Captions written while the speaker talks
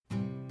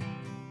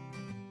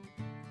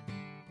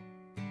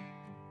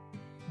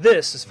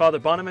This is Father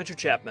Bonaventure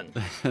Chapman.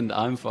 And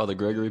I'm Father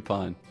Gregory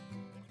Pine.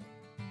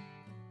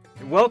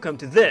 And welcome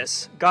to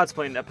this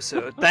Godsplaining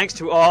episode. Thanks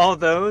to all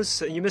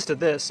those, you missed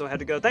this, so I had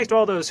to go. Thanks to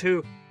all those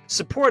who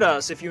support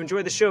us. If you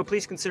enjoy the show,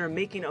 please consider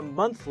making a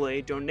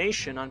monthly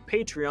donation on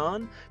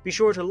Patreon. Be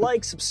sure to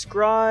like,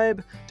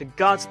 subscribe to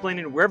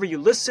Godsplaining wherever you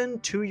listen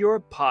to your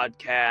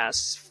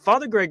podcasts.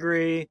 Father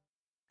Gregory,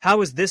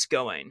 how is this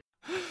going?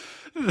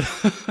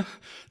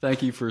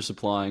 Thank you for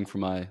supplying for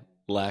my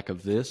lack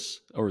of this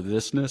or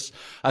thisness.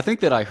 I think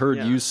that I heard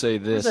you say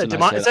this.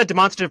 Is that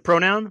demonstrative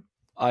pronoun?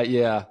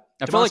 Yeah.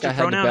 I felt like I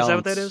had to balance. Is that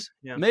what that is?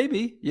 Yeah.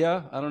 Maybe.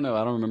 Yeah. I don't know.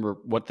 I don't remember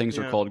what things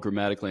are called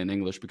grammatically in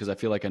English because I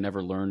feel like I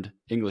never learned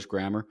English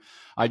grammar.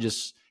 I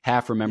just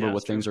half remember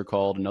what things are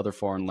called in other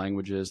foreign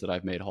languages that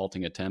I've made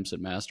halting attempts at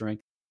mastering.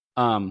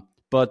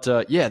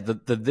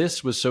 The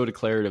this was so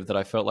declarative that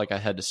I felt like I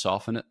had to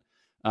soften it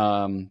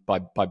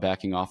by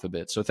backing off a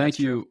bit. So thank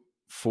you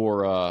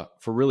for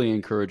really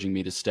encouraging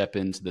me to step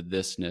into the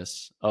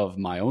thisness of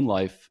my own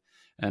life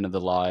and of the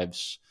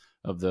lives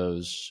of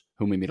those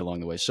whom we meet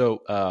along the way.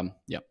 So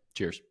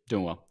cheers.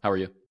 Doing well. How are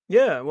you?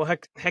 Yeah, well,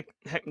 heck,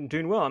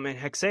 doing well. I mean,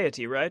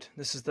 hexaity, right?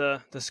 This is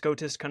the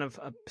Scotist kind of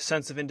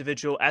sense of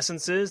individual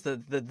essences, the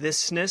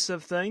thisness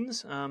of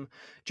things.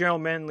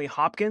 Gerald Manley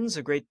Hopkins,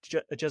 a great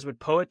Jesuit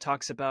poet,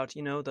 talks about,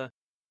 the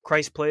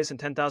Christ place in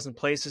 10,000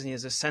 places, and he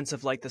has a sense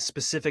of like the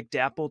specific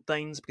dappled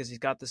things because he's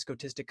got the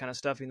Scotistic kind of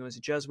stuff, even though he's a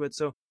Jesuit.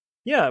 So,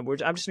 yeah,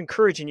 I'm just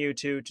encouraging you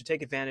to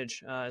take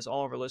advantage, as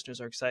all of our listeners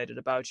are excited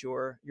about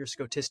your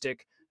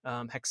Scotistic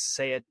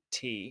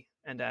hexaity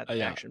and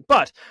action.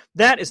 But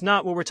that is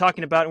not what we're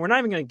talking about, and we're not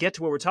even going to get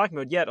to what we're talking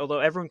about yet, although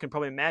everyone can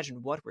probably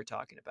imagine what we're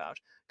talking about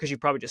because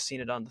you've probably just seen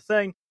it on the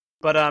thing.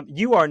 But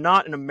you are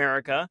not in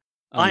America.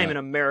 I am in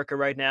America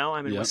right now.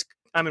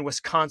 I'm in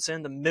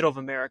Wisconsin, the middle of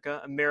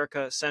America,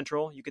 America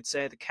Central. You could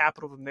say the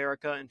capital of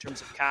America in terms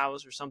of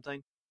cows or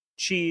something,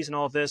 cheese and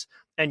all of this.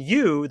 And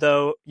you,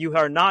 though, you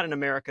are not in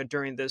America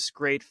during this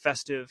great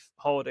festive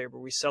holiday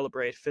where we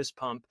celebrate, fist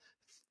pump,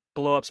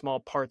 blow up small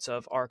parts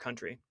of our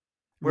country.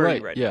 Where are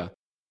you right now?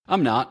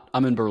 I'm not.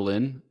 I'm in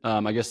Berlin.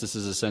 I guess this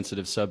is a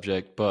sensitive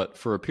subject, but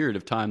for a period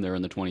of time there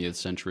in the 20th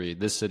century,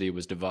 this city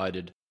was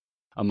divided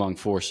among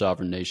four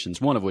sovereign nations,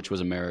 one of which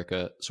was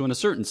America. So in a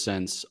certain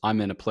sense,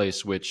 I'm in a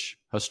place which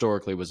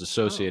historically was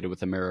associated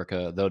with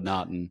America, though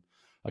not in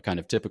a kind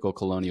of typical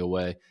colonial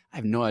way. I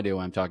have no idea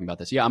why I'm talking about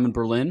this. Yeah, I'm in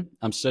Berlin.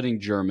 I'm studying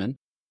German,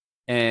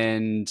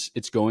 and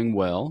it's going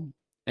well.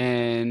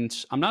 And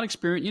I'm not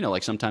experiencing,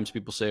 like sometimes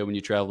people say when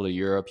you travel to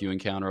Europe, you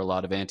encounter a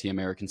lot of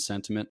anti-American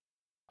sentiment.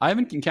 I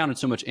haven't encountered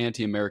so much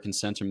anti-American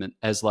sentiment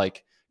as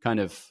like kind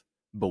of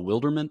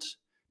bewilderment.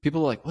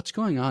 People are like, what's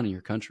going on in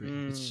your country?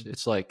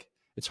 It's like,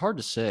 it's hard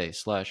to say,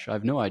 / I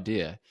have no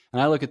idea.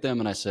 And I look at them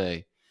and I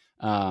say,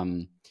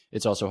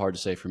 it's also hard to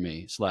say for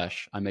me,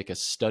 / I make a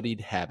studied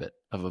habit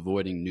of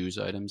avoiding news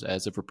items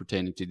as if we're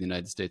pertaining to the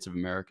United States of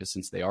America,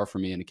 since they are for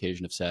me an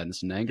occasion of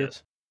sadness and anger.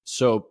 Yes.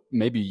 So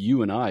maybe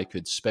you and I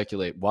could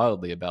speculate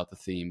wildly about the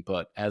theme,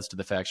 but as to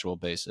the factual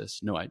basis,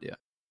 no idea.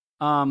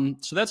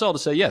 So that's all to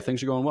say. Yeah,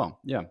 things are going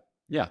well.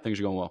 Yeah, things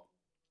are going well.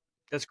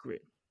 That's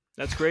great.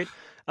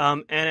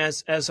 And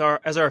as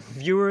our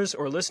viewers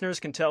or listeners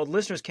can tell,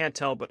 listeners can't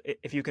tell, but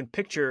if you can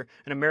picture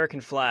an American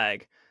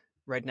flag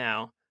right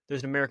now,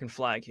 there's an American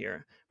flag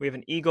here. We have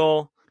an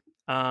eagle.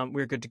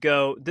 We're good to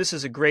go. This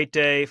is a great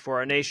day for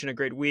our nation, a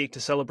great week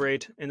to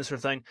celebrate and this sort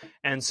of thing.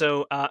 And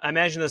so I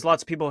imagine there's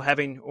lots of people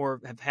having or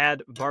have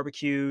had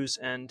barbecues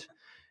and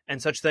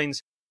such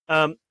things.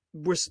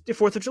 We're the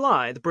 4th of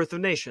July, the birth of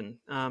a nation,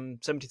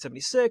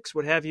 1776,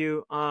 what have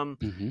you.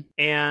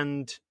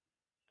 And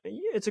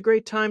it's a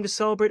great time to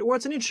celebrate, or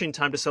it's an interesting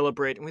time to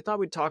celebrate. And we thought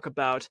we'd talk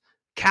about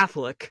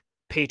Catholic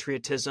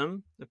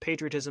patriotism, the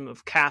patriotism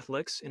of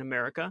Catholics in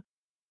America.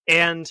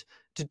 And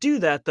to do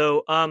that,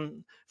 though,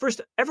 first,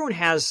 everyone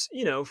has,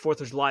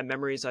 4th of July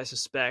memories, I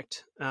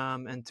suspect,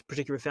 and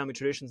particular family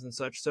traditions and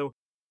such. So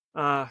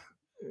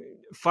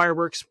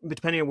fireworks,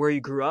 depending on where you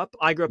grew up.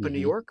 I grew up in New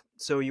York,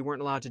 so you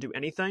weren't allowed to do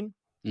anything.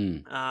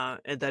 And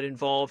that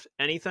involved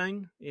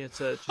anything. It's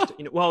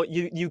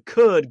you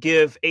could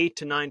give 8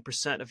 to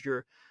 9% of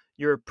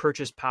your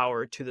purchase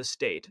power to the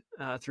state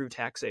through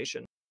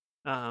taxation.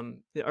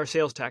 Our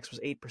sales tax was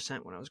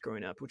 8% when I was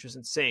growing up, which was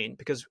insane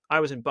because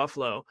I was in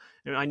Buffalo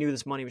and I knew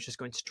this money was just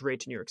going straight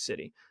to New York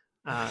City.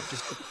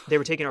 They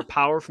were taking our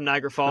power from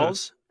Niagara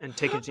Falls and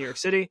taking it to New York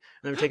City, and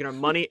they were taking our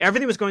money.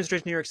 Everything was going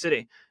straight to New York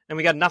City, and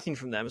we got nothing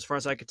from them as far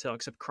as I could tell,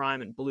 except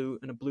crime and blue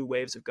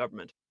waves of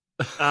government.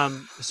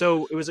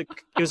 So it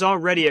was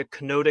already a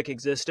kenotic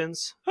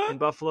existence in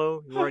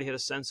Buffalo. We already had a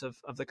sense of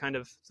the kind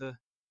of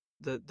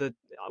the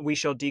we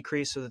shall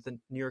decrease so that the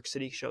New York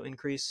City shall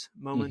increase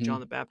moment, John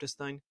the Baptist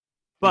thing.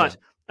 But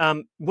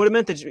what it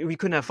meant that we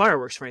couldn't have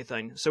fireworks for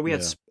anything. So we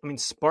had,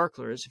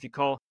 sparklers, if you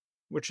call,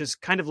 which is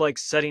kind of like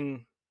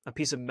setting a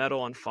piece of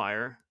metal on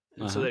fire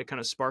so that it kind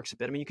of sparks a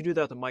bit. I mean, you could do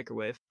that with a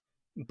microwave.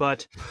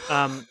 But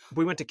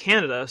we went to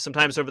Canada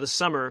sometimes over the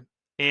summer,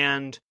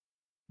 and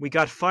we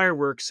got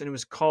fireworks, and it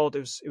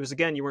was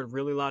again, you weren't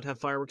really allowed to have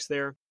fireworks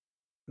there,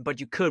 but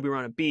you could. We were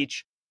on a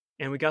beach,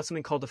 and we got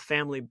something called the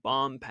Family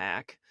Bomb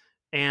Pack.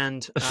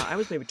 And I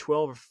was maybe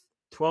 12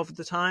 at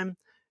the time.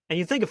 And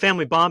you think of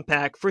Family Bomb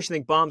Pack, first you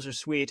think bombs are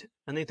sweet,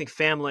 and then you think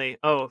family,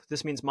 oh,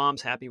 this means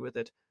mom's happy with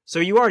it. So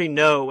you already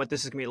know what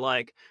this is going to be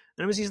like.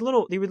 And it was these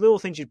little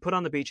things you'd put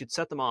on the beach, you'd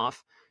set them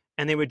off,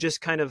 and they would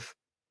just kind of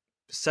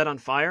set on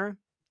fire.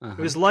 It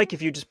was like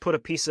if you just put a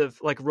piece of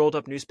like rolled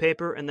up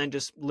newspaper and then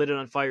just lit it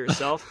on fire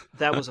yourself.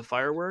 That was a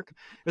firework.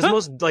 It was the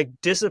most like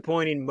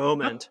disappointing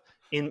moment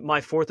in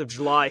my 4th of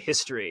July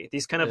history.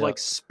 These kind of like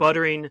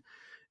sputtering,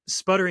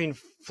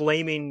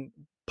 flaming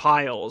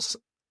piles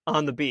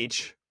on the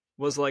beach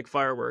was like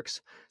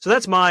fireworks. So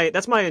that's my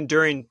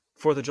enduring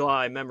 4th of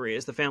July memory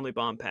is the Family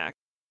Bomb Pack.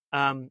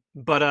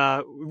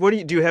 But what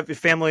do you have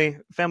family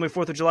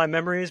 4th of July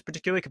memories?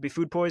 Particularly, it could be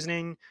food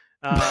poisoning.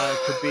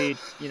 Could be,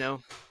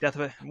 death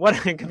of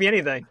it could be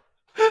anything.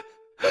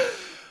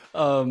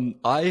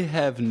 I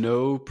have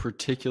no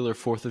particular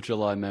 4th of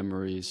July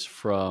memories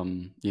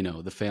from,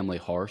 the family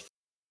hearth.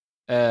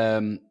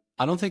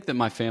 I don't think that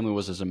my family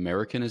was as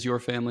American as your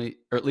family,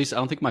 or at least I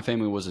don't think my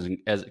family was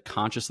as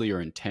consciously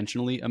or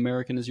intentionally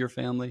American as your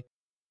family.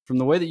 From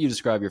the way that you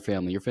describe your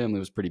family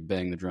was pretty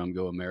bang the drum,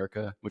 go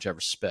America, which I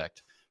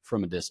respect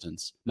from a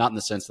distance. Not in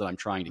the sense that I'm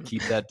trying to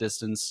keep that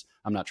distance.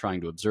 I'm not trying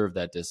to observe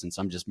that distance.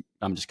 I'm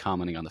just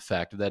commenting on the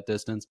fact of that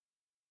distance.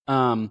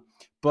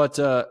 But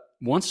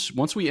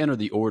once we enter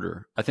the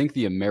order, I think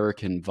the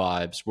American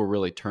vibes were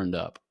really turned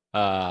up.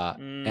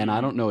 And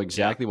I don't know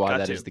exactly why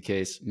that is the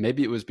case.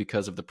 Maybe it was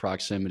because of the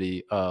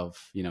proximity of,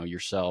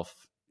 yourself,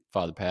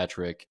 Father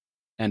Patrick,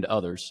 and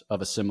others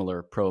of a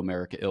similar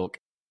pro-America ilk.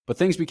 But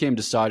things became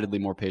decidedly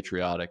more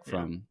patriotic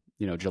from,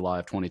 July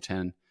of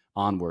 2010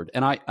 onward.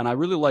 And I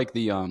really like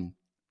the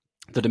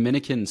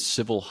Dominican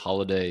civil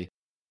holiday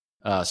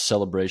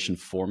celebration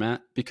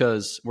format,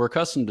 because we're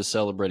accustomed to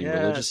celebrating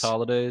religious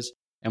holidays.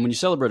 And when you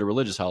celebrate a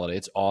religious holiday,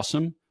 it's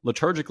awesome.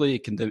 Liturgically,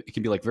 it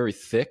can be like very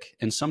thick,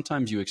 and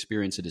sometimes you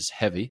experience it as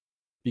heavy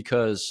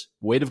because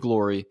weight of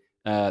glory,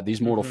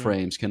 these mortal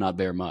frames cannot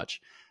bear much.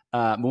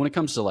 But when it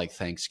comes to like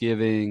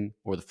Thanksgiving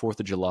or the 4th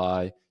of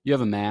July, you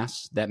have a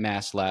mass. That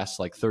mass lasts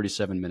like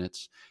 37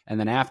 minutes. And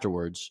then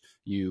afterwards,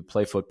 you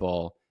play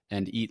football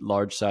and eat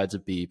large sides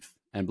of beef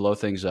and blow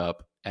things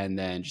up and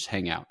then just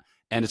hang out.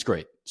 And it's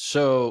great.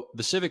 So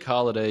the civic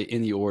holiday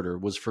in the order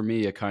was for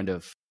me a kind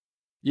of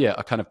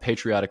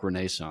patriotic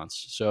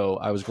renaissance. So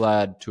I was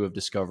glad to have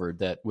discovered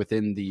that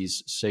within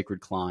these sacred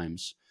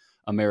climes,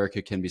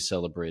 America can be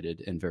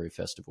celebrated in very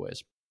festive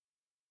ways.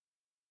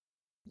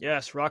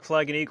 Yes, rock,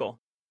 flag, and eagle.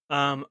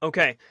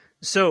 Okay,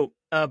 so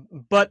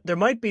but there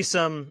might be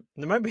some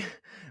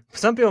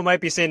people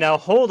might be saying, now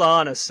hold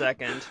on a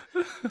second,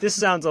 this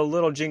sounds a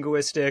little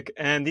jingoistic,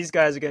 and these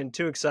guys are getting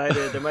too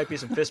excited. There might be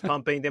some fist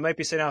pumping. They might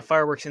be setting out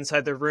fireworks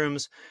inside their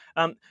rooms.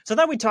 So I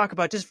thought we'd talk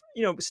about just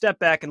step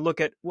back and look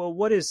at, well,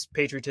 what is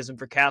patriotism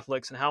for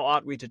Catholics, and how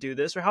ought we to do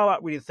this, or how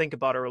ought we to think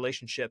about our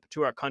relationship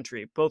to our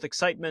country, both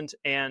excitement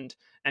and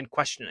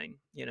questioning.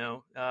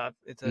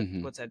 It's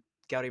what's that?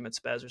 Gaudium et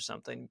Spes or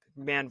something.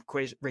 Man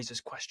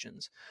raises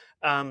questions.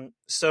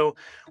 So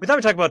we thought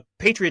we'd talk about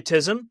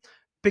patriotism,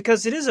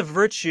 because it is a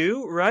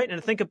virtue, right?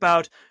 And think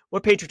about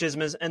what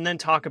patriotism is, and then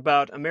talk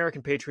about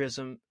American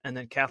patriotism and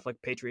then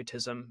Catholic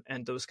patriotism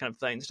and those kind of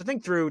things to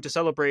think through, to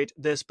celebrate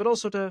this, but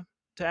also to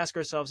ask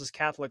ourselves as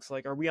Catholics,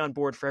 like, are we on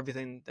board for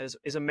everything?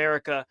 Is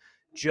America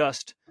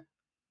just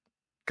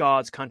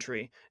God's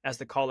country, as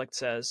the collect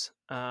says,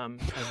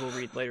 as we'll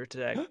read later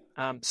today.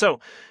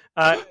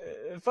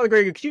 Father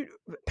Gregory,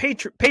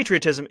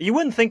 patriotism, you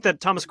wouldn't think that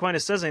Thomas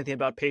Aquinas says anything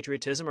about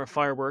patriotism or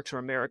fireworks or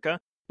America.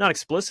 Not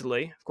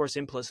explicitly, of course,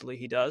 implicitly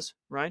he does,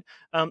 right?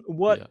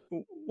 What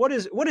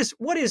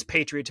is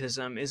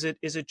patriotism? Is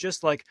it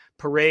just like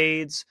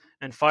parades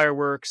and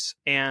fireworks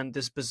and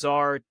this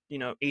bizarre,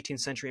 18th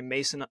century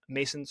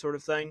Mason sort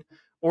of thing?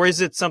 Or is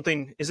this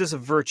a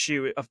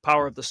virtue of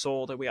power of the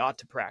soul that we ought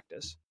to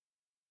practice?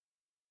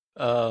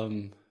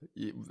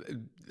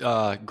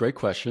 Great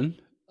question.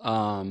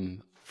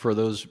 For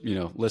those,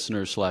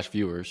 listeners /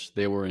 viewers,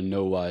 they were in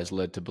no wise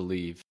led to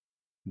believe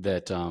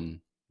that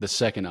the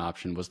second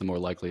option was the more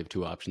likely of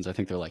two options. I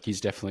think they're like,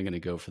 he's definitely going to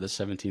go for the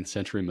 17th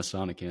century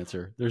Masonic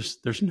answer.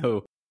 There's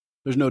no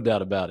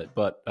doubt about it.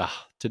 But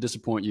to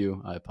disappoint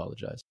you, I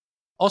apologize.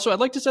 Also,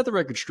 I'd like to set the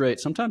record straight.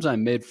 Sometimes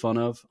I'm made fun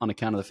of on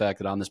account of the fact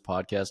that on this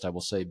podcast I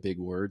will say big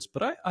words,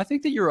 but I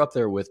think that you're up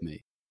there with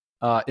me.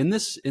 In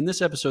this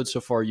episode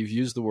so far, you've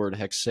used the word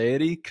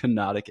hexaity,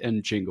 kenotic,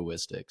 and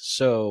jingoistic.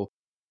 So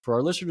for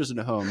our listeners at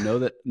home, know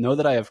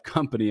that I have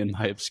company in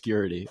my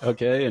obscurity,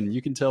 okay? And you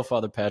can tell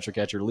Father Patrick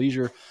at your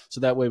leisure,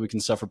 so that way we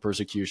can suffer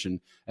persecution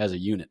as a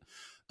unit.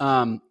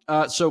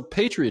 So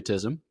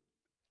patriotism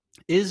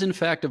is in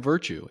fact a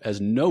virtue,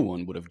 as no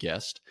one would have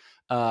guessed.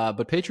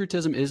 But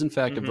patriotism is in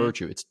fact a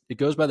virtue. It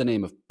goes by the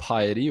name of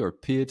piety, or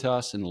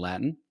pietas in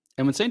Latin.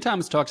 And when St.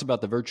 Thomas talks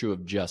about the virtue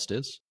of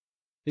justice,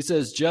 he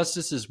says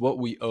justice is what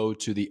we owe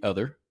to the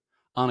other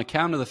on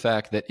account of the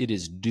fact that it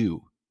is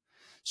due.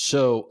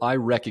 So I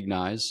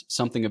recognize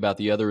something about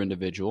the other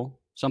individual,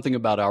 something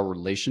about our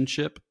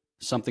relationship,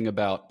 something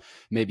about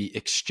maybe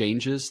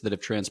exchanges that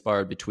have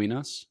transpired between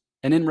us.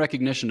 And in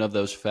recognition of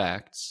those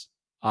facts,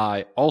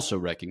 I also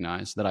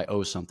recognize that I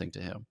owe something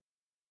to him.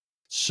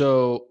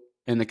 So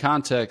in the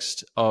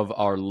context of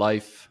our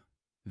life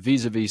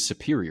vis-a-vis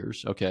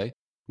superiors, okay,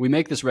 we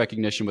make this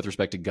recognition with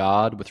respect to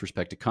God, with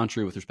respect to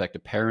country, with respect to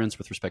parents,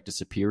 with respect to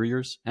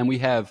superiors, and we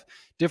have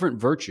different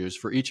virtues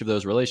for each of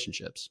those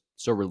relationships.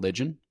 So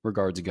religion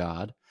regards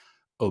God,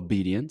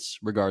 obedience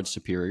regards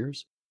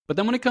superiors. But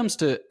then when it comes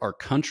to our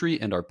country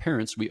and our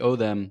parents, we owe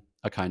them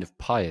a kind of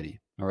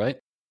piety, all right?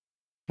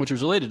 Which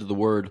is related to the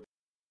word,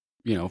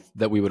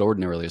 that we would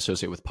ordinarily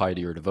associate with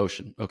piety or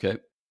devotion, okay?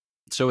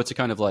 So it's a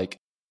kind of like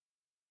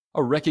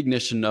a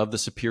recognition of the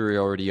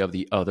superiority of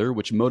the other,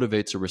 which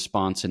motivates a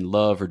response in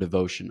love or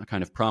devotion, a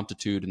kind of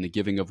promptitude in the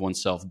giving of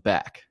oneself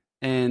back.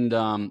 And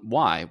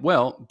why?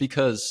 Well,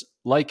 because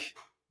like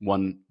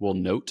one will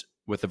note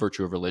with the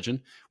virtue of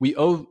religion, we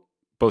owe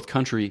both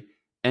country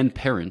and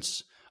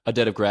parents a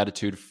debt of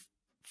gratitude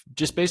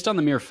just based on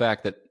the mere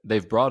fact that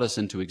they've brought us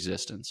into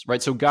existence,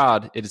 right? So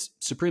God, it is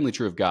supremely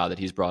true of God that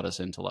he's brought us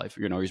into life.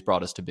 He's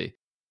brought us to be,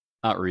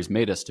 or he's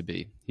made us to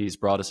be. He's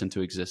brought us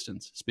into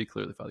existence. Speak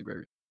clearly, Father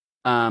Gregory.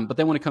 But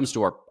then when it comes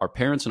to our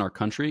parents and our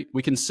country,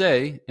 we can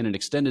say in an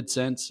extended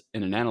sense,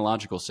 in an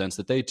analogical sense,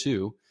 that they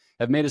too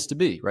have made us to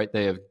be, right?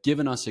 They have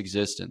given us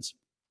existence.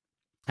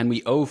 And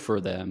we owe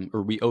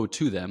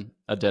to them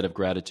a debt of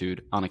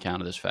gratitude on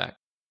account of this fact.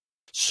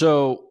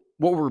 So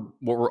what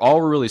we're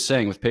all really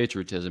saying with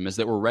patriotism is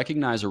that we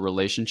recognize a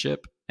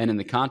relationship, and in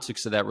the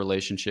context of that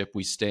relationship,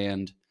 we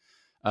stand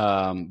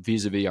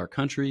vis-a-vis our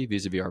country,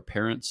 vis-a-vis our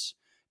parents,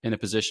 in a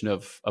position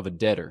of a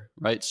debtor,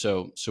 right?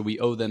 So we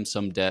owe them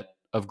some debt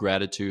of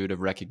gratitude,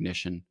 of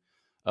recognition,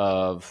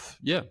 of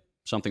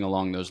something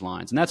along those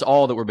lines, and that's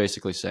all that we're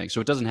basically saying.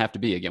 So it doesn't have to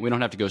be, again, we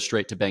don't have to go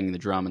straight to banging the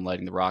drum and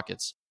lighting the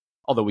rockets,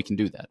 although we can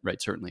do that,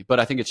 right? Certainly, but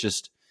I think it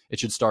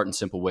should start in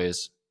simple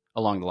ways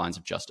along the lines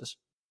of justice.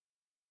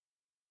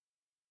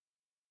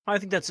 I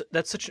think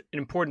that's such an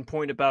important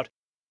point about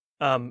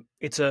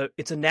it's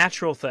a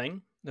natural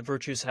thing. The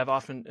virtues have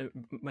often,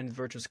 many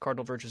virtues,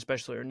 cardinal virtues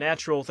especially, are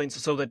natural things.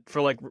 So that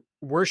for like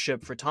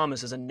worship for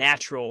Thomas is a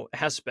natural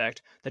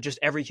aspect that just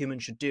every human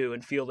should do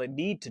and feel they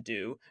need to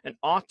do and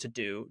ought to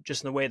do,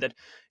 just in the way that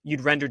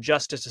you'd render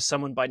justice to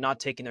someone by not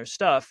taking their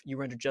stuff, you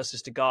render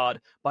justice to God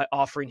by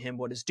offering him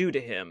what is due to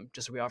him,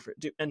 just as we offer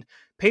it. And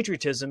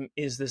patriotism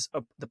is this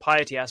the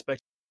piety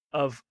aspect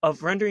of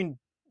rendering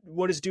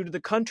what is due to the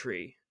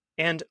country.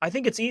 And I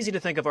think it's easy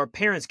to think of our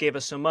parents gave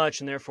us so much,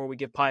 and therefore we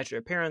give piety to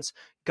our parents.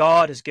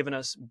 God has given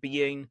us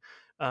being.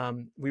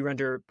 We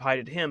render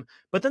piety to him.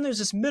 But then there's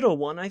this middle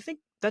one. I think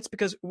that's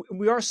because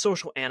we are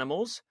social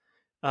animals.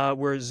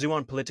 We're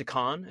zoon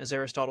politikon, as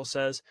Aristotle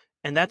says.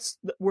 And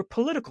we're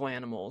political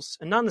animals.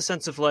 And not in the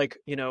sense of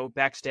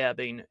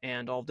backstabbing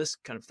and all this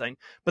kind of thing.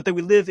 But that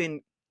we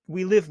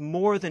live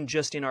more than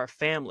just in our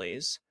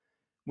families.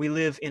 We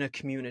live in a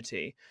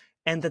community.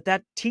 And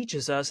that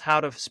teaches us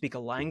how to speak a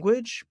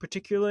language,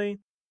 particularly,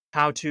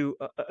 how to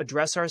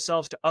address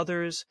ourselves to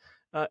others,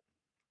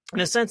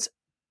 in a sense,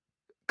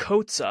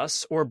 coats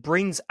us, or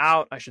brings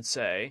out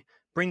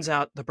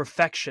the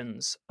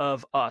perfections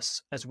of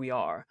us as we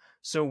are.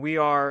 So we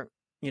are,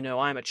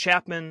 I'm a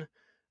Chapman,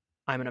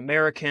 I'm an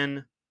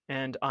American,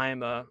 and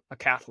I'm a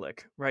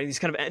Catholic, right? These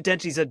kind of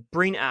identities that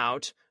bring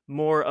out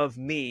more of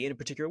me in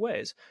particular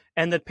ways.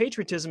 And that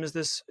patriotism is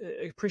this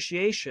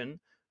appreciation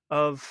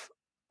of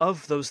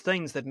those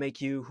things that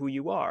make you who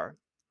you are,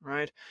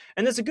 right?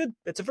 And it's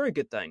a very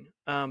good thing,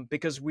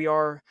 because we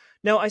are,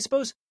 now I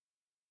suppose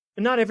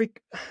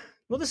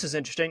this is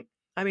interesting.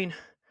 I mean,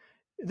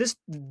 this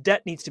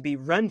debt needs to be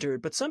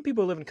rendered, but some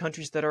people live in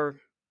countries that are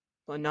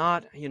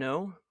not,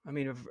 imagine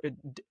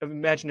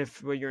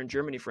if you're in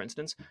Germany, for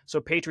instance,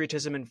 so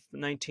patriotism in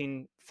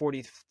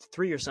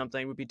 1943 or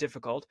something would be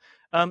difficult.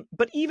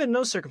 But even in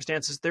those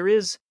circumstances, there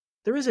is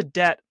a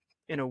debt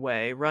in a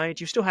way, right?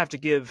 You still have to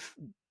give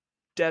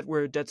debt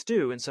where debt's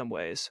due in some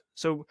ways.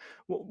 So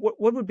what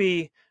would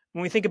be,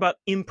 when we think about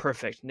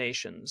imperfect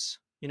nations,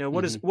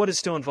 what is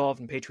still involved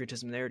in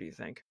patriotism there, do you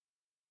think?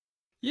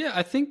 Yeah,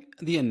 I think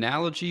the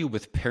analogy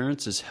with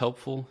parents is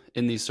helpful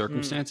in these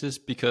circumstances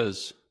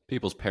because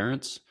people's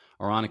parents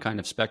are on a kind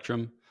of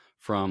spectrum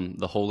from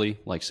the holy,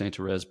 like Saint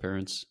Therese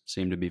parents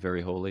seem to be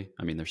very holy.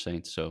 I mean, they're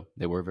saints, so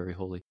they were very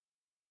holy,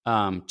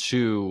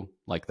 to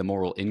like the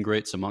moral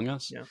ingrates among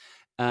us. Yeah.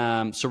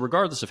 So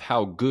regardless of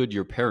how good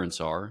your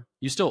parents are,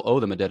 you still owe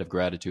them a debt of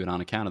gratitude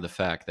on account of the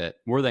fact that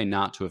were they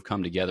not to have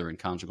come together in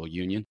conjugal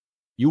union,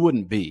 you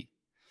wouldn't be.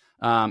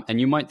 And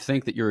you might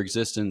think that your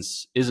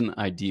existence isn't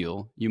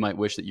ideal. You might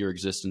wish that your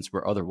existence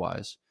were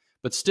otherwise.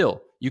 But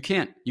still, you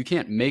can't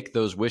make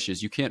those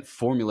wishes. You can't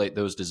formulate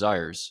those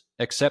desires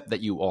except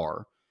that you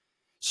are.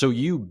 So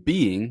you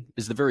being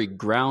is the very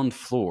ground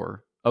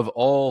floor of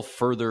all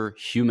further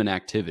human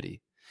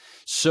activity.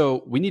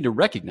 So we need to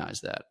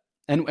recognize that.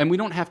 And we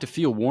don't have to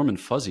feel warm and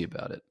fuzzy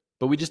about it,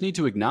 but we just need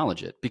to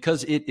acknowledge it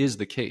because it is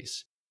the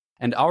case.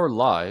 And our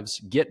lives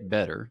get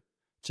better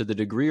to the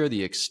degree or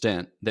the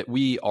extent that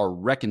we are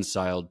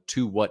reconciled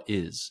to what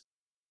is.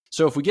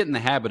 So if we get in the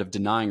habit of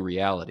denying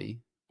reality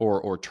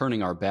or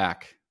turning our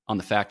back on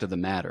the fact of the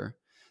matter,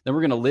 then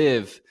we're going to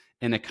live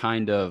in a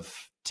kind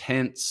of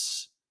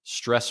tense,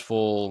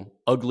 stressful,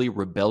 ugly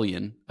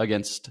rebellion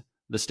against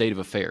the state of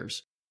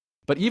affairs.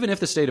 But even if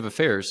the state of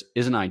affairs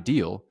isn't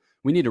ideal,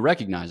 we need to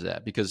recognize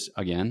that because,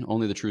 again,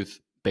 only the truth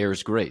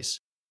bears grace.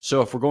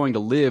 So if we're going to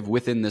live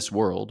within this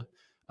world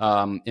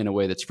in a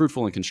way that's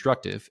fruitful and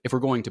constructive, if we're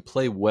going to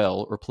play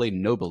well or play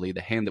nobly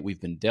the hand that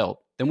we've been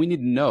dealt, then we need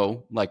to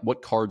know like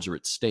what cards are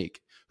at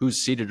stake, who's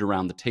seated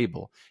around the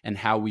table, and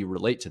how we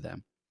relate to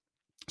them.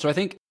 So I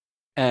think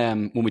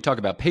when we talk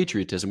about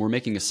patriotism, we're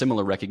making a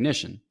similar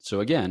recognition. So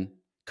again,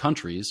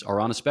 countries are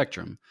on a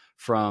spectrum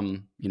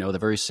from, the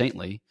very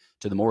saintly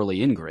to the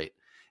morally ingrate.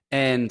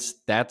 And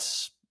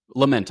that's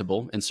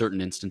lamentable in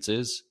certain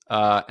instances.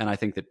 And I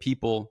think that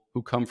people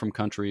who come from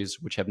countries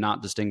which have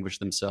not distinguished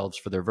themselves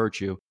for their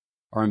virtue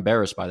are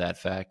embarrassed by that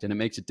fact. And it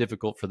makes it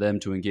difficult for them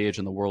to engage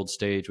on the world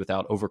stage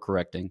without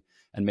overcorrecting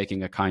and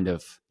making a kind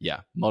of,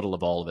 muddle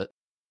of all of it.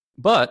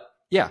 But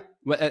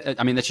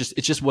I mean, it's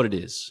just what it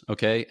is.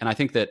 Okay. And I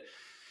think that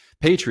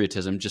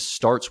patriotism just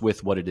starts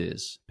with what it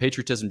is.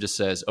 Patriotism just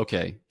says,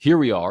 okay, here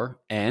we are.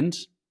 And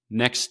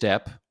next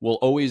step will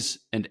always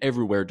and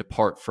everywhere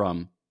depart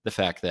from the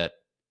fact that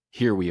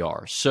here we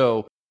are.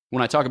 So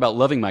when I talk about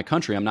loving my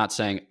country, I'm not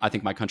saying I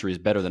think my country is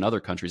better than other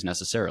countries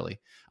necessarily.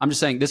 I'm just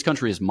saying this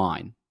country is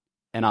mine.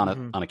 And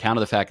on account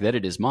of the fact that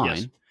it is mine,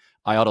 yes,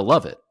 I ought to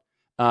love it.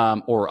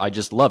 Or I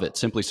just love it,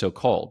 simply so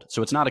called.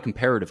 So it's not a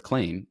comparative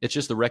claim. It's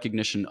just the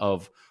recognition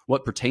of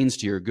what pertains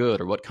to your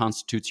good or what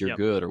constitutes your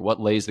good or what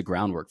lays the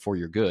groundwork for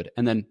your good,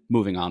 and then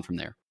moving on from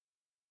there.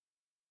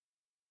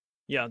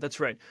 Yeah, that's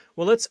right.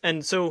 Well, that's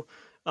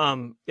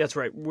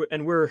right.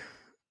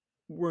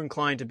 We're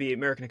inclined to be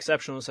American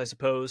exceptionalists, I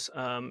suppose,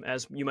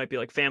 as you might be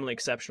like family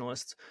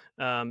exceptionalists.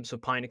 So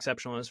Pine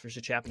exceptionalists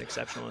versus Chapman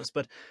exceptionalists.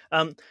 But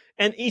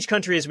and each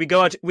country, as we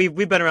go out,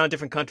 we've been around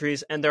different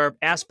countries, and there are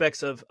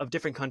aspects of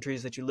different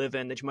countries that you live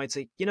in that you might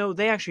say,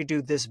 they actually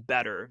do this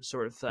better,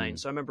 sort of thing.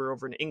 So I remember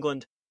over in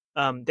England,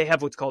 they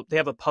have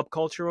a pub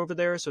culture over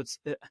there. So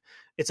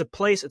it's a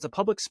place, it's a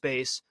public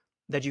space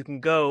that you can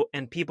go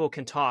and people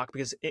can talk,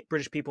 because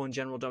British people in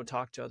general don't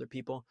talk to other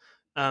people.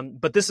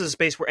 But this is a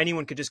space where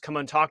anyone could just come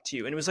and talk to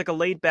you. And it was like a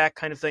laid back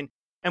kind of thing.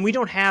 And we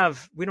don't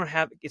have,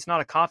 it's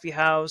not a coffee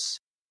house.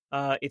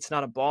 It's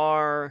not a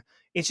bar.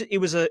 It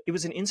was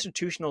an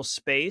institutional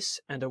space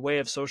and a way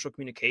of social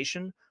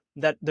communication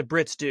that the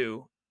Brits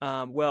do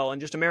well.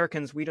 And just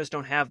Americans, we just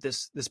don't have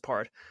this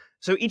part.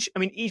 So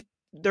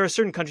there are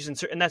certain countries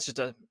and that's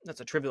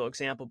a trivial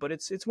example, but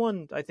it's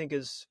one I think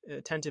is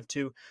attentive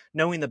to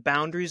knowing the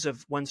boundaries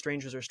of when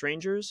strangers are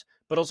strangers,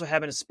 but also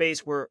having a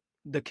space where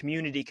the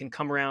community can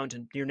come around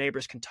and your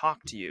neighbors can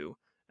talk to you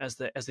as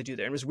they do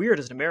there. And it was weird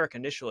as an American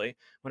initially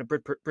when a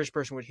British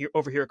person would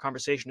overhear a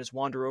conversation, just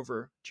wander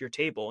over to your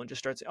table and just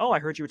start saying, "Oh, I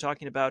heard you were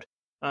talking about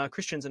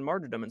Christians and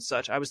martyrdom and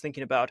such." I was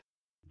thinking about,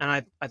 and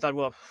I thought,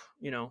 well,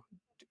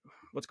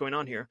 what's going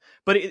on here?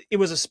 But it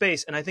was a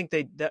space, and I think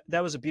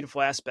that was a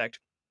beautiful aspect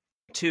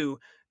to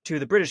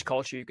the British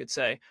culture, you could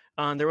say.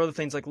 There were other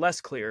things like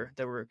less clear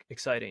that were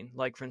exciting,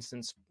 like for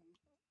instance,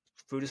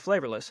 food is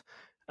flavorless.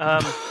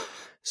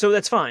 So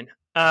that's fine.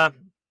 In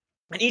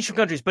each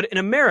countries, but in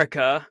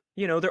America,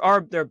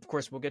 there of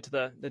course we'll get to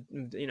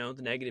the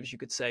negatives, you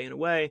could say, in a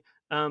way.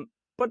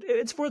 But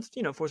it's Fourth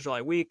of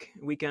July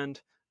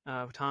weekend,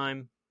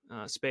 time,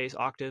 space,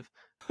 octave,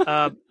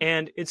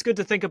 and it's good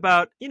to think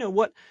about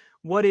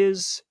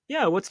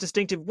what's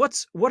distinctive,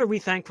 what are we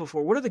thankful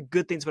for, what are the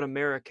good things about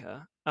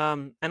America.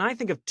 And I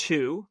think of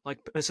two, so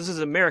this is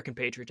American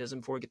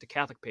patriotism before we get to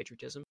Catholic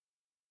patriotism.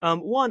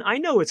 One, I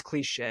know it's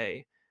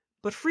cliche,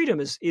 but freedom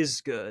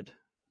is good.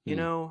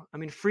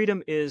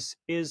 Freedom is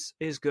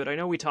good. I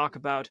know we talk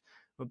about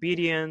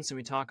obedience and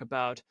we talk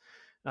about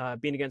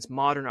being against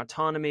modern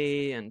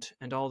autonomy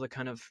and all the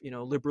kind of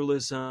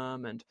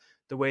liberalism and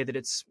the way that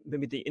it's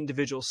maybe the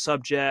individual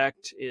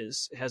subject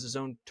has his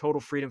own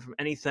total freedom from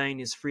anything,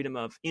 his freedom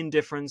of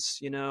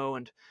indifference,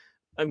 and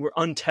we're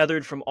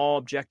untethered from all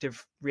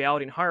objective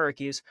reality and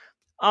hierarchies.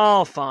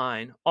 All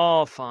fine,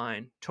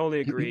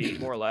 totally agree,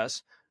 more or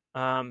less,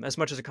 as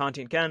much as a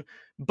Kantian can.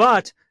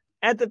 But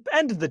at the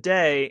end of the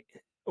day,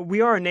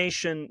 we are a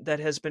nation that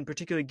has been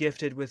particularly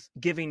gifted with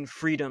giving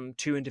freedom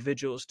to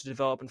individuals to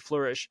develop and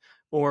flourish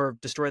or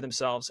destroy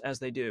themselves, as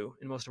they do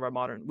in most of our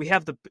modern. We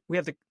have the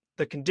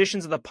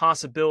conditions of the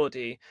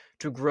possibility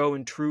to grow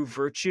in true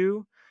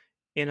virtue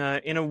in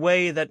a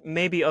way that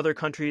maybe other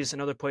countries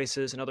and other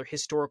places and other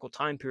historical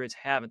time periods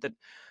haven't.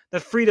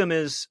 That freedom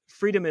is,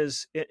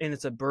 and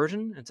it's a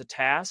burden, it's a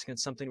task, and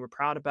it's something we're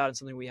proud about, and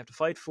something we have to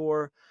fight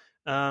for,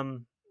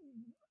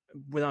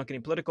 without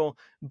getting political.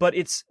 But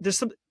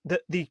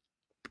the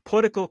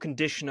political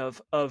condition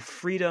of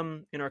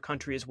freedom in our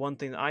country is one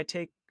thing that I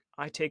take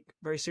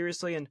very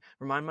seriously and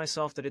remind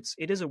myself that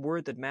it is a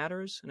word that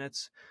matters, and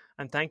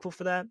I'm thankful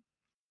for that.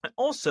 And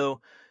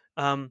also,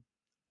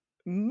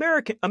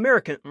 America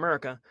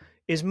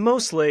is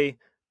mostly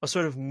a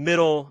sort of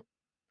middle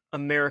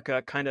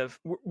America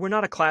we're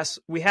not a class,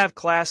 we have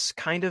class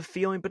kind of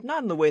feeling, but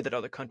not in the way that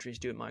other countries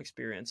do in my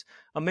experience.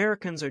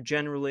 Americans are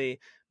generally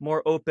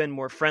more open,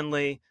 more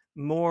friendly,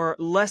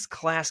 less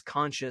class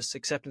conscious,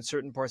 except in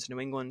certain parts of New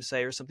England,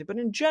 say, or something. But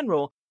in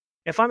general,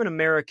 if I'm an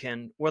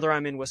American, whether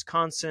I'm in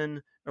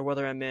Wisconsin or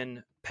whether I'm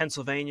in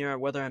Pennsylvania or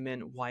whether I'm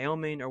in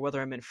Wyoming or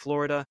whether I'm in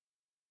Florida,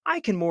 I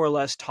can more or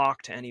less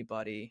talk to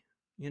anybody.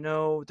 We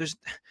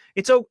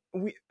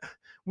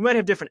might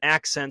have different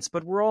accents,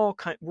 but we're all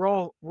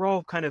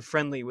kind of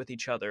friendly with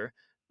each other.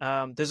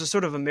 There's a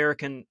sort of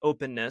American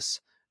openness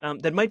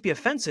that might be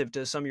offensive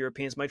to some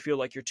Europeans. Might feel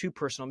like you're too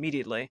personal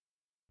immediately,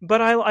 but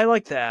I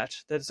like that.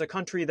 That it's a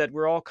country that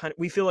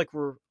we feel like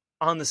we're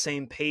on the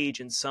same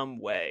page in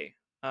some way,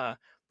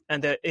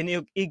 and that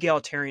in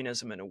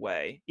egalitarianism in a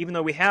way, even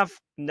though we have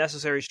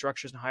necessary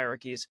structures and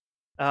hierarchies.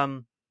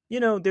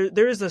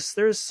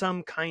 There's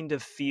some kind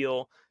of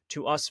feel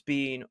to us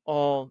being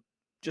all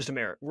just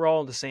America. We're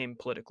all the same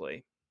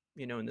politically,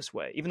 in this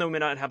way, even though we may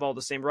not have all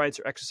the same rights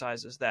or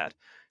exercises that.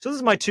 So this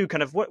is my two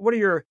kind of, what are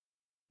you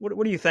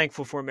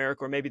thankful for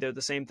America? Or maybe they're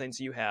the same things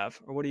you have,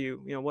 or what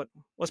do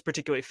what's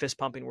particularly fist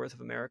pumping worth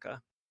of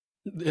America?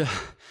 Yeah.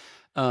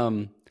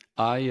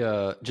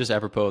 I just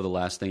apropos of the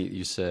last thing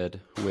you said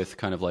with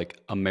kind of like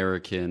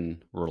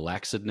American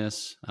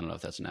relaxedness. I don't know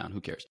if that's a noun. Who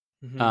cares?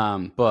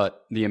 Mm-hmm.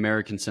 But the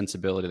American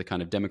sensibility, the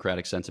kind of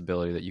democratic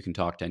sensibility that you can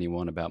talk to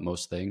anyone about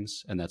most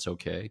things, and that's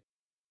okay.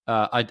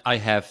 I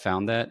have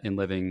found that in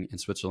living in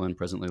Switzerland,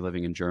 presently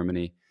living in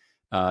Germany.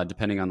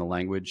 Depending on the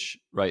language,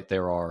 right,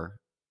 there are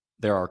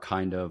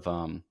kind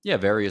of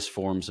various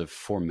forms of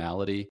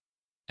formality,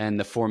 and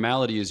the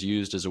formality is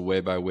used as a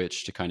way by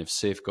which to kind of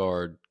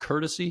safeguard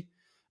courtesy,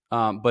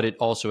 but it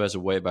also has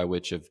a way by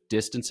which of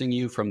distancing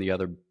you from the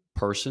other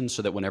person,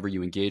 so that whenever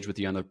you engage with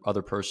the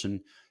other person,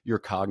 you're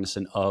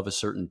cognizant of a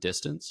certain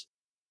distance.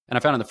 And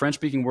I found in the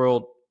French-speaking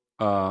world,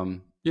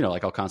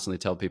 like I'll constantly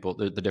tell people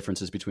the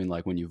differences between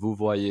like when you vous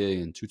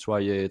voyez and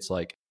tutoyer. It's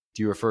like,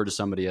 do you refer to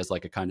somebody as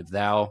like a kind of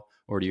thou,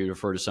 or do you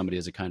refer to somebody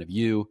as a kind of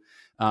you?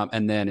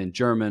 And then in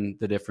German,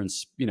 the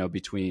difference,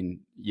 between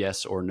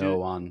yes or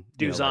no on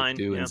du sein, like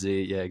du and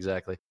sie. Yeah,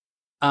 exactly.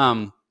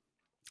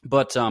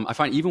 But I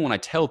find even when I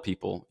tell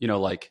people, you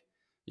can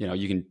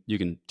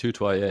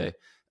tutoyer,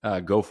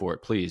 go for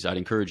it, please. I'd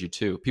encourage you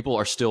to. People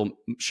are still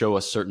show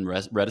us certain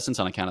reticence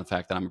on account of the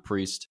fact that I'm a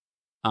priest,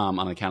 on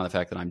account of the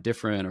fact that I'm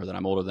different or that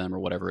I'm older than them or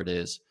whatever it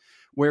is.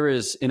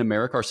 Whereas in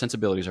America, our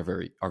sensibilities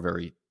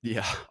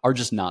are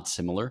just not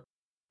similar.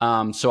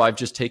 So I've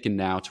just taken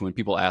now to when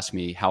people ask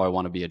me how I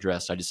want to be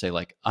addressed, I just say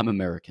like, I'm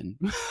American.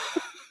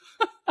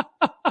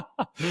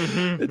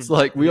 It's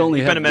like we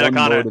only have one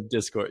mode of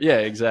discourse. Yeah,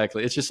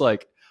 exactly. It's just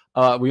like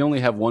we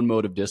only have one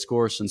mode of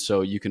discourse, and so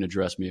you can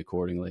address me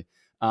accordingly.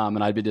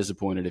 And I'd be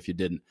disappointed if you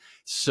didn't.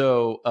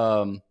 So,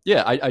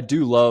 I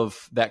do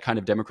love that kind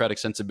of democratic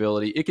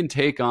sensibility. It can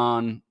take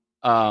on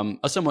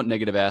a somewhat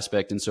negative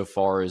aspect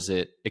insofar as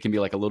it can be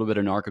like a little bit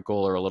anarchical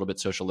or a little bit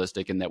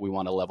socialistic, in that we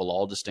want to level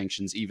all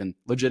distinctions, even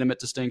legitimate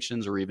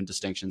distinctions or even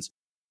distinctions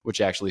which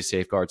actually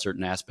safeguard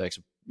certain aspects,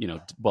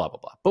 blah, blah,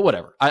 blah. But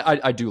whatever.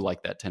 I do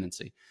like that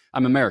tendency.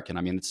 I'm American.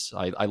 I mean,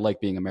 I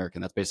like being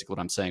American. That's basically what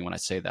I'm saying when I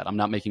say that. I'm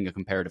not making a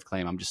comparative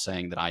claim. I'm just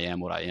saying that I am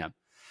what I am.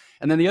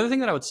 And then the other thing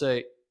that I would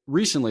say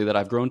recently that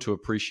I've grown to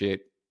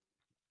appreciate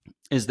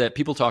is that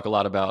people talk a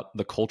lot about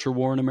the culture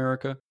war in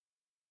America.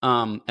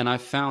 And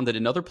I've found that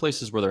in other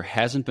places where there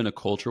hasn't been a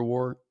culture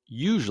war,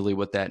 usually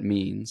what that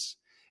means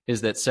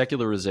is that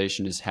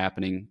secularization is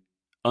happening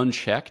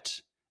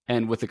unchecked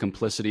and with the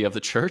complicity of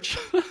the church.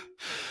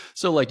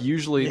 So like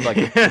usually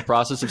like the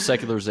process of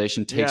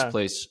secularization takes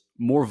place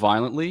more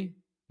violently,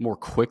 more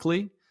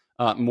quickly,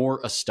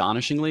 more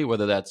astonishingly,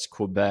 whether that's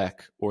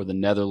Quebec or the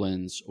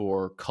Netherlands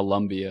or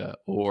Colombia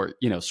or,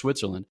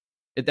 Switzerland.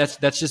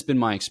 That's just been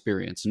my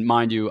experience. And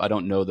mind you, I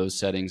don't know those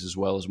settings as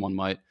well as one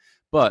might,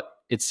 but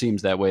it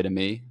seems that way to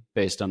me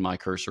based on my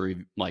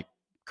cursory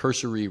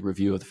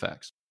review of the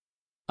facts.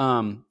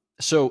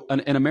 So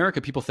in America,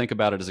 people think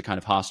about it as a kind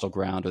of hostile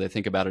ground, or they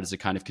think about it as a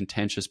kind of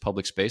contentious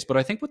public space. But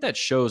I think what that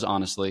shows,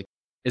 honestly,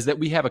 is that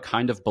we have a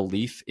kind of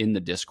belief in the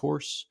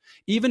discourse.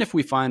 Even if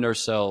we find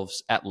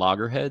ourselves at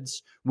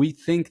loggerheads, we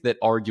think that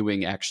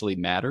arguing actually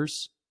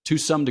matters to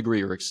some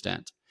degree or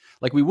extent.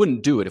 Like we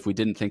wouldn't do it if we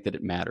didn't think that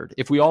it mattered.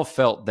 If we all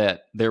felt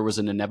that there was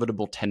an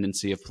inevitable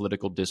tendency of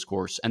political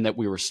discourse and that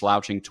we were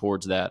slouching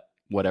towards that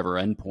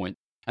whatever endpoint,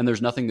 and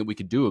there's nothing that we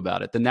could do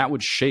about it, then that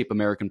would shape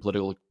American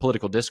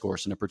political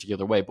discourse in a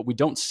particular way. But we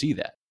don't see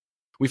that.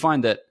 We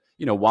find that,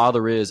 while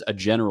there is a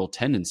general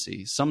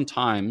tendency,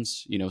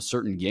 sometimes,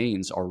 certain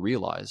gains are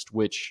realized,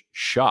 which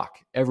shock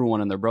everyone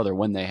and their brother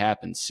when they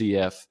happen.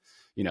 CF,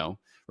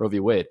 Roe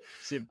v. Wade.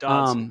 CF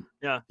Dodds.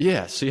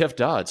 CF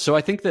Dodds. So I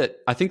think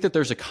that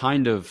there's a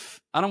kind of,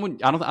 I don't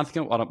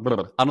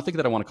think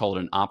that I want to call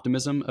it an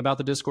optimism about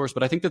the discourse,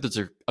 but I think that there's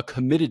a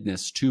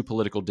committedness to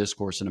political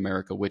discourse in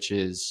America, which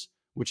is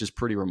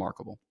pretty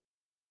remarkable.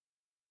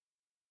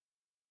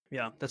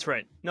 Yeah, that's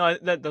right. No,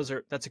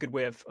 that's a good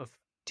way of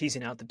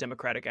teasing out the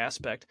democratic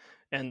aspect,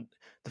 and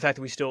the fact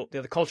that we still,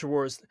 the culture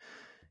wars,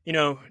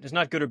 It's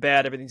not good or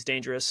bad. Everything's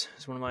dangerous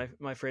is one of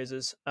my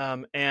phrases.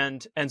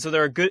 And so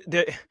there are good.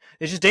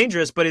 It's just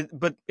dangerous, but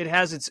it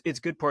has its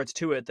good parts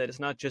to it. That it's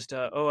not just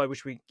I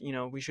wish we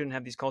shouldn't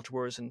have these culture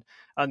wars and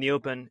out in the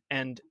open.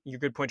 And your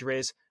good point to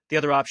raise. The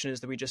other option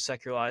is that we just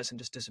secularize and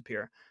just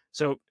disappear.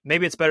 So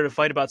maybe it's better to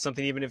fight about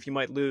something even if you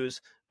might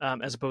lose,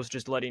 as opposed to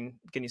just getting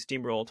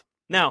steamrolled.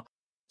 Now,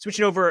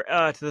 switching over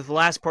to the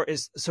last part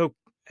is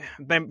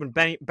bang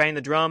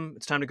the drum.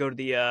 It's time to go to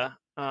the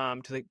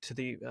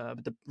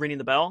the ringing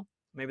the bell.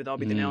 Maybe that'll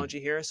be the analogy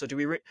here. So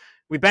do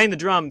we bang the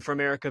drum for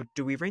America?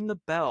 Do we ring the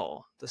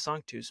bell, the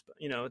Sanctus,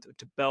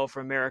 to bell for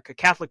America,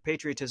 Catholic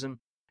patriotism?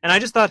 And I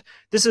just thought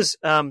this is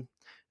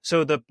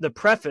so the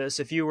preface.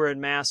 If you were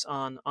in Mass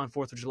on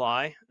 4th of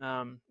July,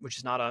 which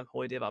is not a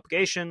holy day of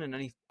obligation in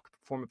any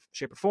form,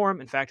 shape, or form.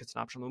 In fact, it's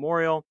an optional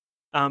memorial,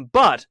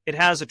 but it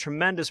has a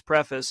tremendous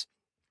preface.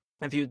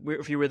 If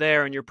you were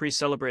there and your priest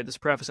celebrated this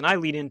preface, and I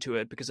lead into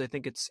it because I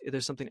think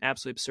there's something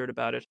absolutely absurd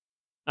about it.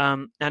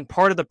 And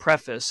part of the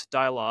preface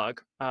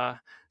dialogue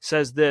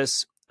says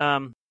this: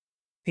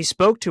 he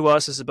spoke to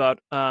us as about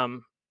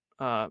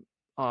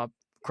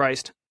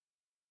Christ.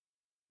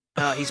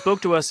 He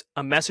spoke to us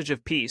a message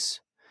of peace,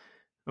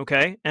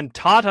 okay, and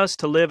taught us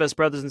to live as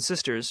brothers and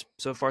sisters.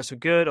 So far, so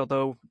good,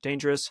 although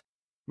dangerous,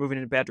 moving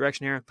in a bad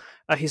direction here.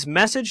 His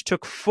message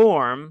took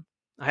form.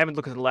 I haven't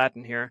looked at the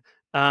Latin here.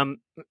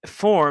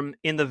 Form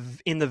in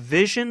the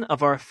vision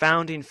of our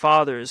founding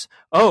fathers.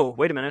 Oh,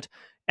 wait a minute.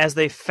 As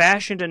they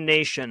fashioned a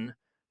nation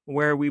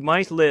where we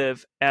might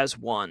live as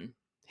one.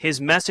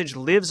 His message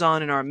lives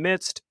on in our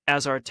midst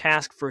as our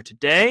task for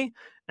today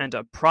and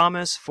a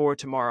promise for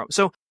tomorrow.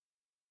 So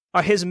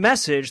his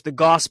message, the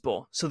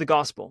gospel,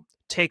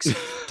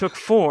 took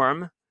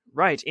form,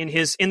 right, in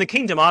the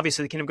kingdom,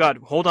 obviously the kingdom of God.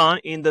 Hold on,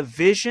 in the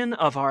vision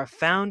of our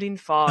founding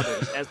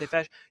fathers as they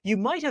fashioned. You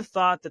might have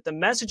thought that the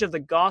message of the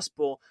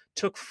gospel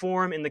took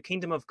form in the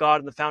kingdom of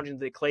God and the founding of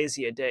the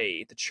Ecclesia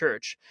Dei, the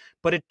church.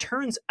 But it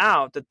turns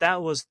out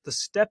that was the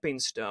stepping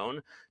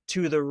stone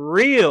to the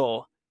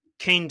real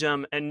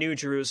kingdom and New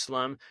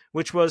Jerusalem,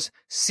 which was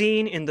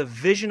seen in the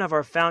vision of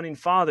our founding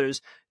fathers,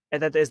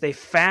 and that as they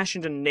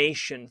fashioned a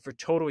nation for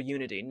total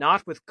unity,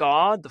 not with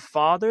God the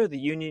Father, the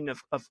union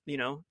of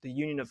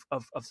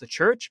the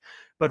church,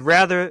 but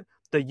rather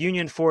the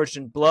union forged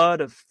in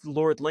blood of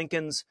Lord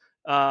Lincoln's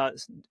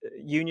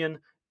union,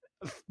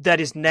 that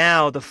is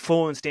now the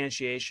full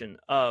instantiation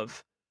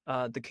of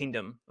the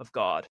kingdom of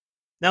God.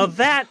 Now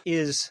that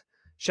is,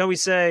 shall we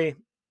say,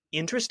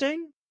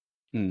 interesting,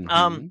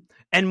 and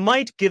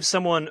might give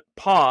someone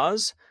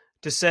pause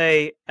to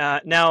say,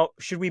 now,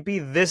 should we be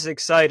this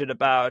excited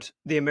about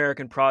the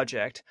American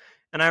project?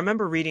 And I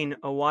remember reading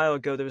a while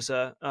ago, there was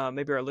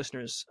maybe our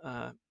listeners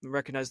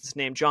recognize this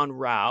name, John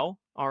Rao,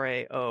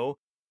 R-A-O,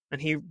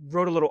 and he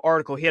wrote a little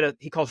article.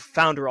 He called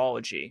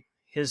Founderology.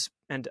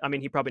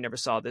 He probably never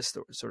saw this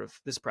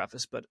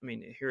preface, but I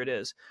mean, here it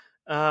is.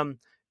 And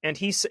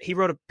he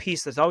wrote a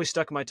piece that's always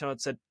stuck in my tongue.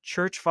 It said,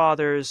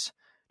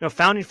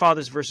 Founding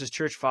Fathers versus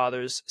Church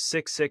Fathers,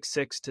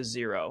 666 to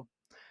 0.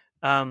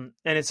 And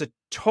it's a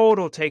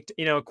total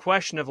a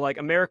question of like,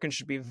 Americans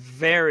should be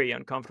very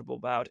uncomfortable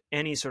about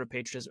any sort of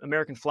patriotism.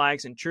 American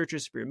flags and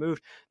churches should be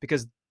removed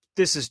because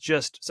this is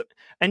just,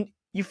 and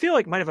you feel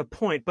like might have a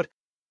point, but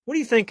what do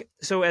you think?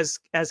 So as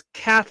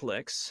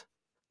Catholics,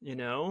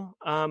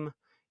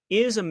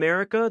 is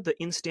America the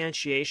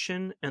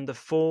instantiation and the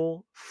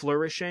full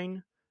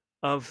flourishing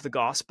of the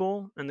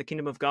gospel and the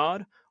kingdom of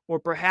God? Or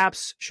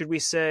perhaps should we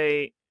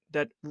say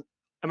that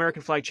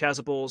American flag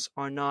chasubles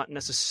are not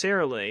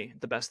necessarily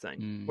the best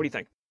thing? What do you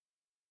think?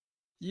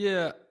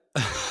 Yeah,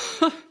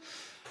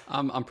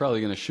 I'm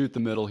probably going to shoot the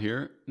middle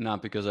here,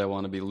 not because I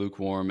want to be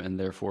lukewarm and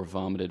therefore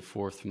vomited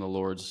forth from the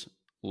Lord's.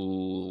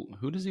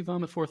 Who does he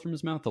vomit forth from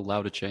his mouth? The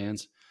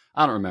Laodiceans?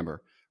 I don't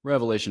remember.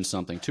 Revelation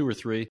something, 2 or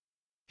 3.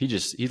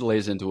 He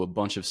lays into a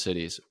bunch of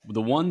cities.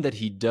 The one that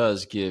he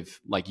does give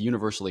like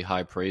universally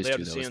high praise to,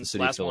 though, is the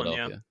city of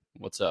Philadelphia. One, yeah.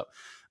 What's up?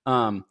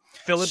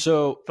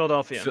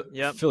 Philadelphia.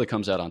 Yeah, Philly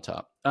comes out on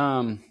top.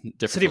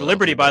 City of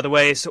Liberty, by the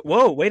way. So,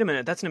 whoa, wait a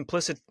minute. That's an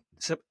implicit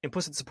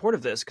support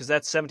of this, because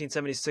that's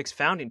 1776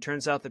 founding.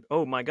 Turns out that,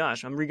 oh my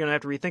gosh, I'm going to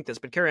have to rethink this.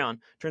 But carry on.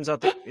 Turns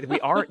out that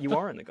you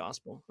are in the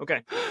gospel.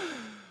 Okay.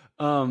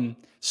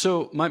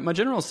 So my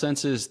general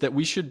sense is that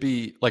we should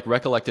be like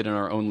recollected in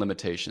our own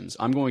limitations.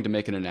 I'm going to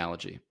make an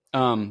analogy.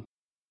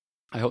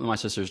 I hope my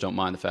sisters don't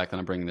mind the fact that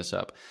I'm bringing this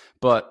up,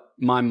 but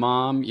my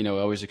mom,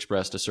 always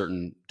expressed a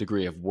certain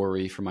degree of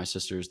worry for my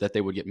sisters that they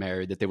would get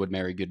married, that they would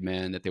marry good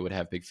men, that they would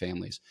have big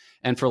families.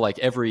 And for like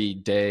every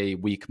day,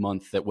 week,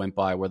 month that went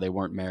by where they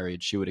weren't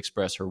married, she would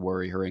express her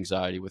worry, her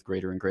anxiety with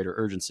greater and greater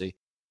urgency.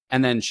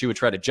 And then she would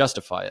try to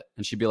justify it.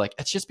 And she'd be like,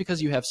 it's just because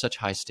you have such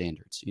high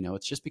standards.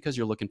 It's just because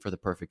you're looking for the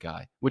perfect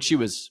guy, which she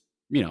was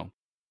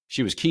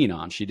keen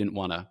on. She didn't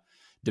want to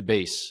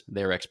debase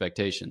their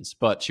expectations,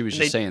 but she was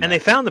saying that. And they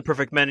found the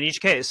perfect men in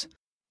each case.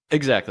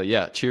 Exactly.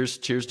 Yeah. Cheers,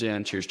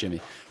 Dan. Cheers, Jimmy.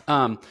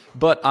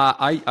 But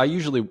I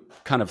usually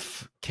kind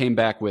of came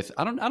back with,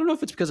 I don't know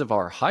if it's because of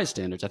our high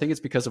standards. I think it's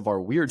because of our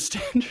weird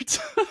standards.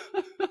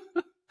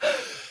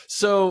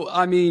 So,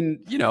 I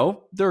mean,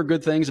 there are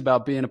good things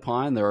about being a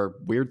Pine. There are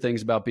weird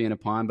things about being a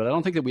Pine, but I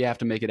don't think that we have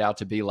to make it out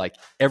to be like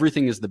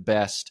everything is the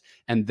best.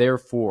 And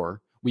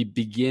therefore, we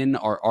begin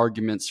our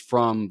arguments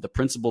from the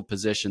principled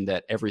position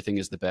that everything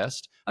is the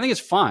best. I think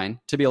it's fine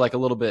to be like a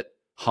little bit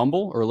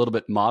humble or a little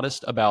bit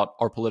modest about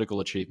our political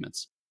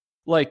achievements.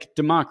 Like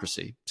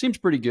democracy seems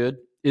pretty good.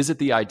 Is it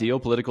the ideal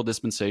political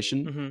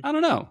dispensation? Mm-hmm. I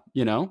don't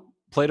know.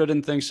 Plato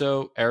didn't think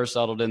so.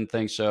 Aristotle didn't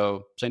think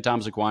so. St.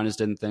 Thomas Aquinas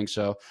didn't think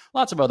so.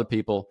 Lots of other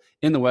people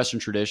in the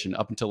Western tradition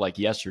up until like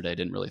yesterday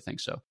didn't really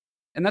think so.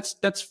 And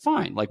that's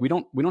fine. Like we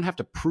don't have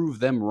to prove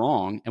them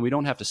wrong, and we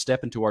don't have to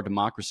step into our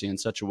democracy in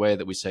such a way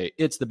that we say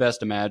it's the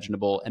best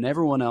imaginable, and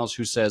everyone else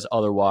who says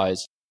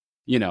otherwise,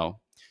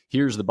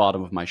 here's the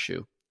bottom of my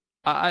shoe.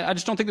 I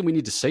just don't think that we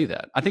need to say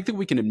that. I think that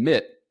we can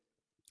admit,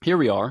 here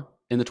we are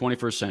in the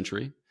 21st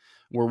century.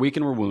 We're weak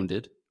and we're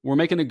wounded. We're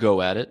making a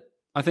go at it.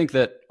 I think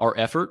that our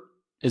effort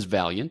is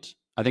valiant.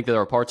 I think that there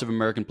are parts of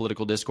American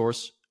political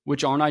discourse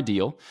which aren't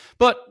ideal.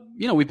 But,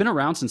 we've been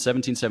around since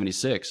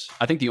 1776.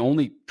 I think the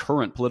only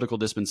current political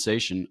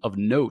dispensation of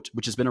note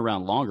which has been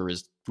around longer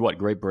is,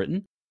 Great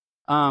Britain?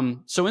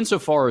 So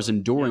insofar as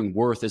enduring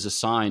worth is a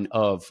sign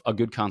of a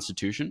good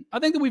constitution, I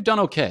think that we've done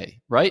okay,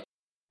 right?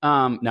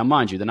 Now,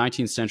 mind you, the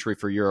 19th century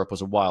for Europe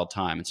was a wild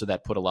time, and so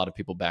that put a lot of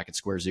people back at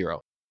square zero.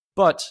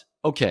 But,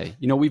 okay,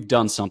 we've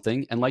done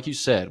something, and like you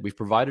said, we've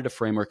provided a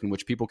framework in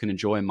which people can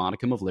enjoy a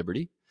modicum of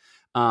liberty,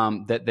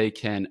 that they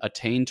can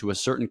attain to a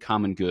certain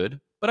common good.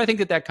 But I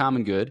think that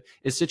common good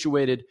is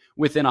situated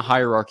within a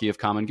hierarchy of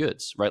common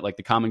goods, right? Like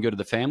the common good of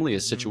the family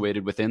is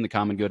situated within the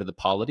common good of the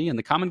polity, and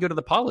the common good of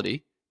the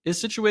polity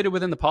is situated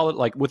within the polity,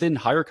 like within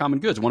higher common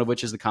goods, one of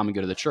which is the common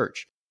good of the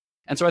church.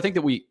 And so I think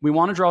that we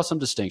want to draw some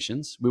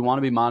distinctions. We want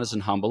to be modest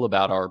and humble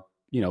about our,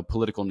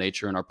 political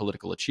nature and our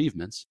political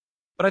achievements.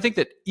 But I think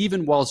that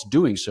even whilst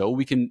doing so,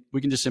 we can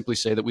just simply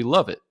say that we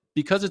love it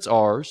because it's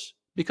ours,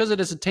 because it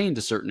has attained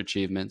to certain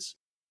achievements,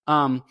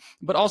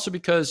 but also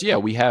because,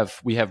 we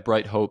have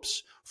bright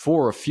hopes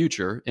for a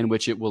future in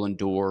which it will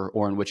endure,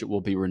 or in which it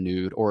will be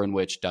renewed, or in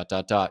which ...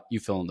 you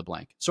fill in the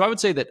blank. So I would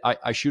say that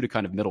I shoot a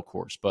kind of middle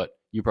course, but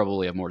you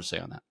probably have more to say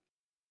on that.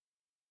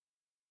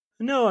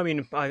 No, I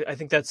mean, I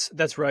think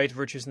that's right.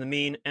 Virtues in the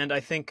mean, and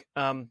I think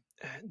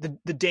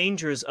the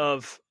dangers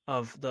of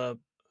the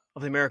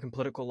American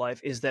political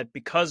life is that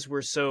because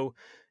we're so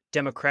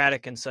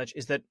democratic and such,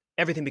 is that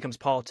everything becomes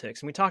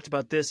politics. And we talked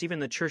about this, even in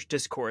the church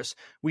discourse,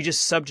 we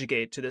just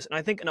subjugate to this. And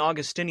I think an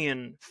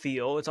Augustinian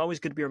feel, it's always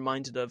good to be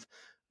reminded of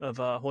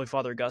Holy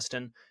Father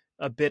Augustine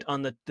a bit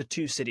on the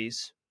two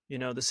cities,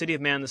 the city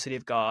of man, the city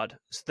of God,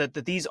 so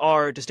that these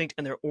are distinct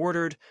and they're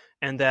ordered,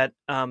 and that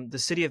the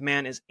city of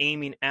man is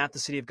aiming at the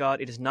city of God.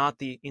 It is not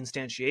the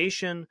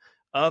instantiation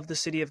of the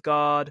city of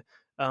God,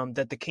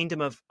 that the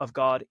kingdom of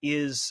God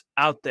is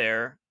out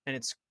there and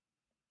it's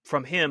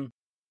from him,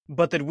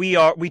 but that we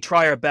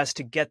try our best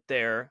to get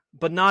there,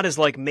 but not as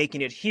like making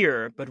it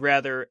here, but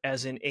rather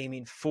as in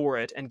aiming for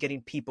it and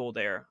getting people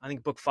there. I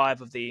think book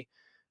 5 of the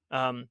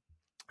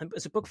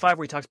is it book 5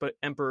 where he talks about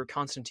Emperor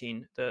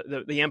Constantine,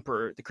 the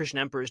emperor, the Christian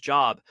emperor's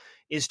job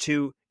is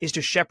to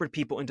shepherd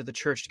people into the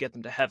church to get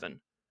them to heaven.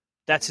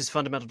 That's his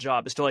fundamental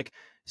job, is to like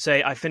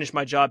say, I finished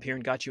my job here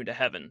and got you into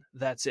heaven.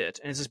 That's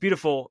it. And it's this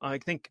beautiful, I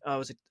think,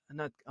 I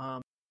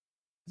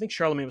think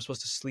Charlemagne was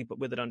supposed to sleep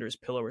with it under his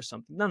pillow or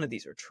something. None of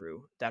these are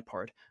true, that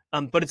part.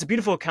 But it's a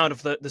beautiful account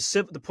of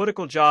the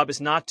political job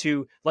is not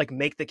to like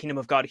make the kingdom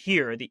of God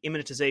here, the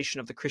immanentization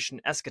of the Christian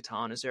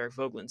eschaton, as Eric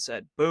Voegelin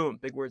said. Boom,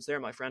 big words there,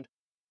 my friend.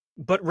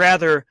 But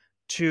rather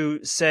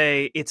to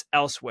say it's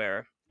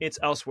elsewhere. It's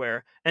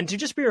elsewhere. And to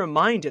just be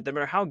reminded that no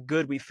matter how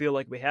good we feel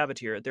like we have it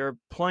here, there are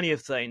plenty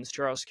of things,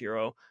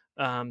 chiaroscuro,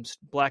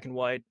 black and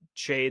white,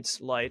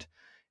 shades, light.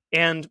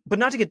 But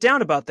not to get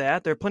down about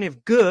that, there are plenty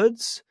of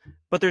goods,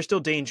 but there's still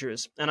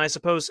dangers. And I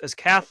suppose as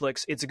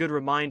Catholics, it's a good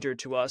reminder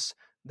to us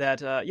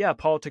that,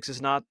 politics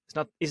is not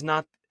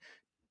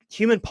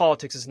human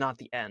politics is not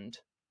the end.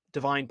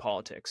 Divine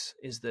politics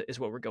is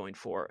what we're going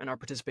for, and our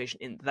participation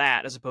in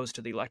that as opposed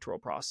to the electoral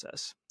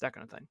process, that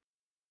kind of thing.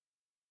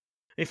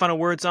 Any final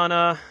words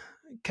on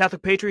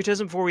Catholic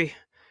patriotism before we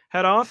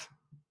head off?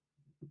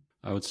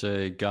 I would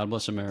say God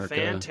bless America.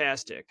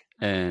 Fantastic.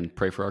 And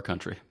pray for our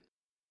country.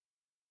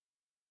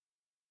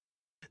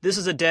 This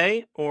is a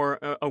day or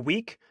a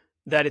week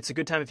that it's a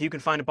good time, if you can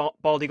find a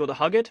bald eagle to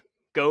hug it,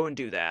 go and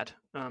do that.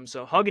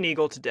 So hug an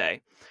eagle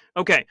today.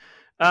 Okay.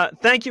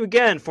 Thank you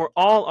again for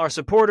all our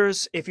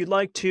supporters. If you'd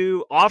like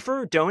to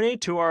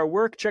donate to our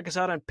work, check us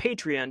out on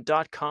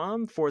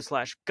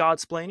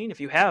patreon.com/godsplaining.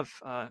 If you have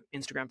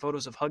Instagram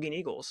photos of hugging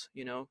eagles,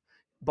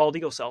 bald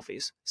eagle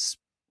selfies,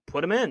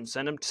 put them in,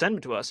 send them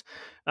to us.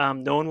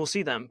 No one will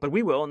see them, but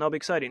we will, and that'll be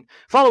exciting.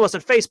 Follow us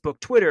on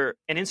Facebook, Twitter,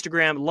 and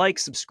Instagram. Like,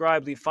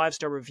 subscribe, leave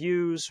 5-star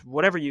reviews,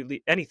 whatever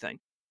anything.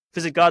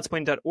 Visit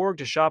godsplaining.org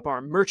to shop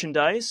our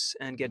merchandise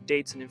and get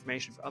dates and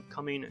information for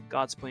upcoming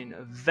Godsplaining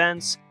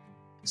events.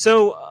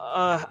 So,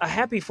 a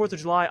happy 4th of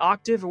July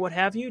octave or what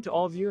have you to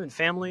all of you and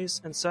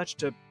families and such,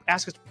 to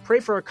ask us to pray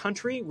for our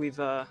country. We've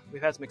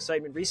had some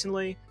excitement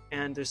recently,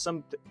 and there's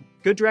some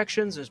good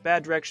directions, there's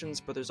bad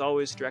directions, but there's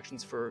always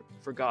directions for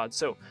God.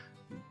 So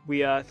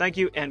we thank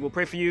you, and we'll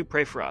pray for you.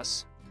 Pray for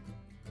us.